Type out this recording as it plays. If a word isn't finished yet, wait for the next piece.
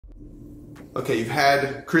Okay, you've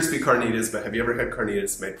had crispy carnitas, but have you ever had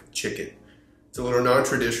carnitas made with chicken? It's a little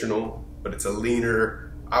non-traditional, but it's a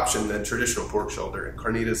leaner option than traditional pork shoulder. And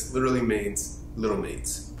carnitas literally means little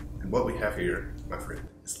meats. And what we have here, my friend,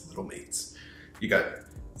 is little meats. You got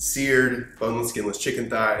seared, boneless, skinless chicken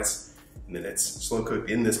thighs, and then it's slow cooked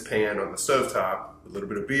in this pan on the stovetop with a little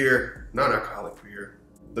bit of beer, non-alcoholic beer,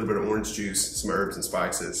 a little bit of orange juice, some herbs and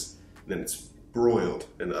spices, and then it's broiled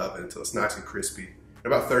in the oven until it's nice and crispy.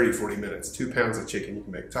 In about 30-40 minutes, 2 pounds of chicken. You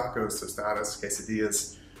can make tacos, tostadas,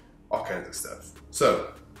 quesadillas, all kinds of stuff.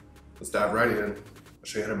 So let's dive right in. I'll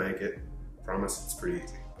show you how to make it. I promise it's pretty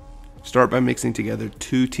easy. Start by mixing together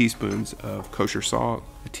 2 teaspoons of kosher salt,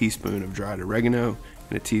 a teaspoon of dried oregano,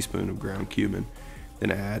 and a teaspoon of ground cumin. Then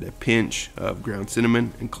add a pinch of ground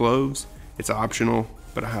cinnamon and cloves. It's optional,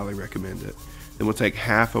 but I highly recommend it. Then we'll take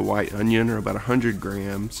half a white onion, or about 100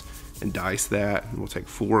 grams, and dice that. And we'll take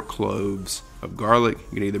 4 cloves of garlic.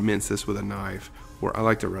 You can either mince this with a knife, or I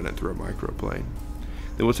like to run it through a microplane.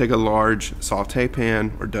 Then we'll take a large saute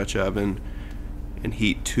pan or Dutch oven and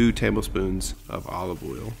heat 2 tablespoons of olive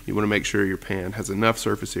oil. You want to make sure your pan has enough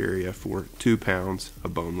surface area for 2 pounds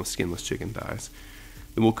of boneless, skinless chicken thighs.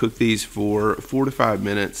 Then we'll cook these for 4 to 5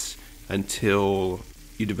 minutes until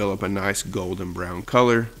you develop a nice golden brown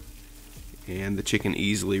color and the chicken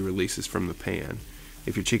easily releases from the pan.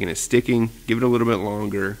 If your chicken is sticking, give it a little bit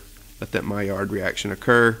longer. Let that Maillard reaction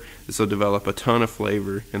occur. This will develop a ton of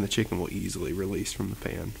flavor and the chicken will easily release from the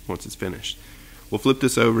pan once it's finished. We'll flip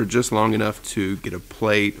this over just long enough to get a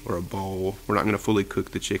plate or a bowl. We're not going to fully cook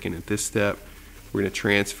the chicken at this step. We're going to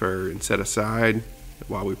transfer and set aside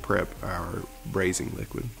while we prep our braising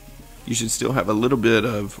liquid. You should still have a little bit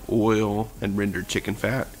of oil and rendered chicken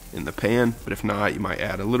fat in the pan, but if not, you might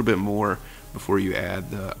add a little bit more before you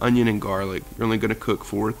add the onion and garlic. You're only going to cook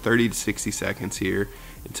for 30 to 60 seconds here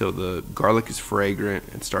until the garlic is fragrant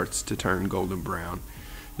and starts to turn golden brown.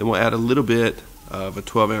 Then we'll add a little bit of a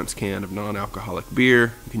 12-ounce can of non-alcoholic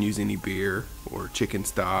beer. You can use any beer or chicken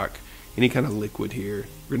stock, any kind of liquid here.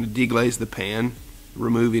 We're going to deglaze the pan,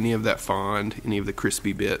 remove any of that fond, any of the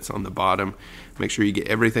crispy bits on the bottom. Make sure you get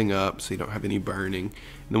everything up so you don't have any burning.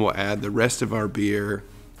 And then we'll add the rest of our beer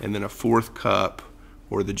and then a 1/4 cup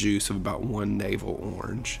or the juice of about 1 navel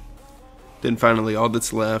orange. Then finally, all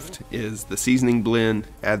that's left is the seasoning blend.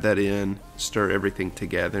 Add that in, stir everything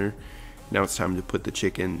together. Now it's time to put the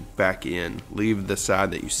chicken back in. Leave the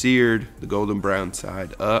side that you seared, the golden brown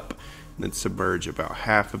side, up, and then submerge about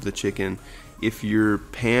half of the chicken. If your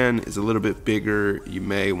pan is a little bit bigger, you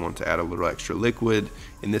may want to add a little extra liquid.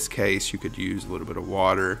 In this case, you could use a little bit of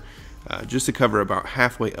water just to cover about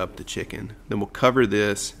halfway up the chicken. Then we'll cover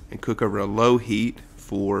this and cook over a low heat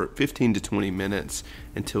for 15 to 20 minutes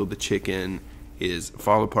until the chicken is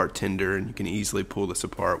fall apart tender, and you can easily pull this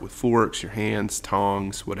apart with forks, your hands,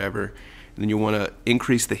 tongs, whatever. And then you want to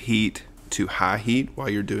increase the heat to high heat while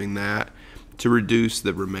you're doing that to reduce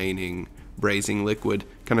the remaining braising liquid,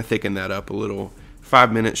 kind of thicken that up a little.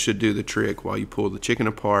 5 minutes should do the trick while you pull the chicken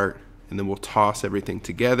apart, and then we'll toss everything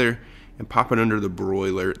together and pop it under the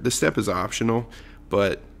broiler. This step is optional,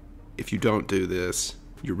 but if you don't do this,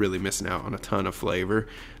 you're really missing out on a ton of flavor.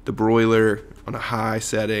 The broiler on a high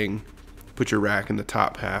setting, put your rack in the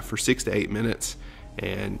top half for 6 to 8 minutes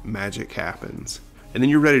and magic happens. And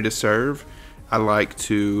then you're ready to serve. I like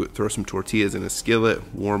to throw some tortillas in a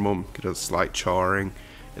skillet, warm them, get a slight charring,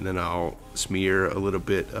 and then I'll smear a little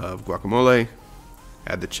bit of guacamole,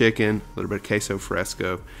 add the chicken, a little bit of queso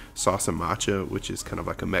fresco, salsa macha, which is kind of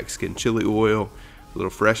like a Mexican chili oil, a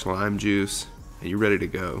little fresh lime juice, and you're ready to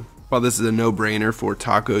go. While this is a no-brainer for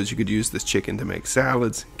tacos, you could use this chicken to make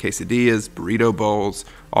salads, quesadillas, burrito bowls,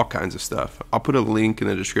 all kinds of stuff. I'll put a link in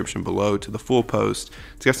the description below to the full post.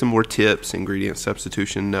 It's got some more tips, ingredient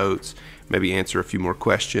substitution notes, maybe answer a few more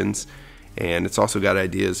questions, and it's also got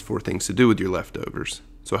ideas for things to do with your leftovers.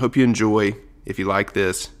 So I hope you enjoy. If you like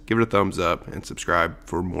this, give it a thumbs up and subscribe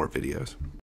for more videos.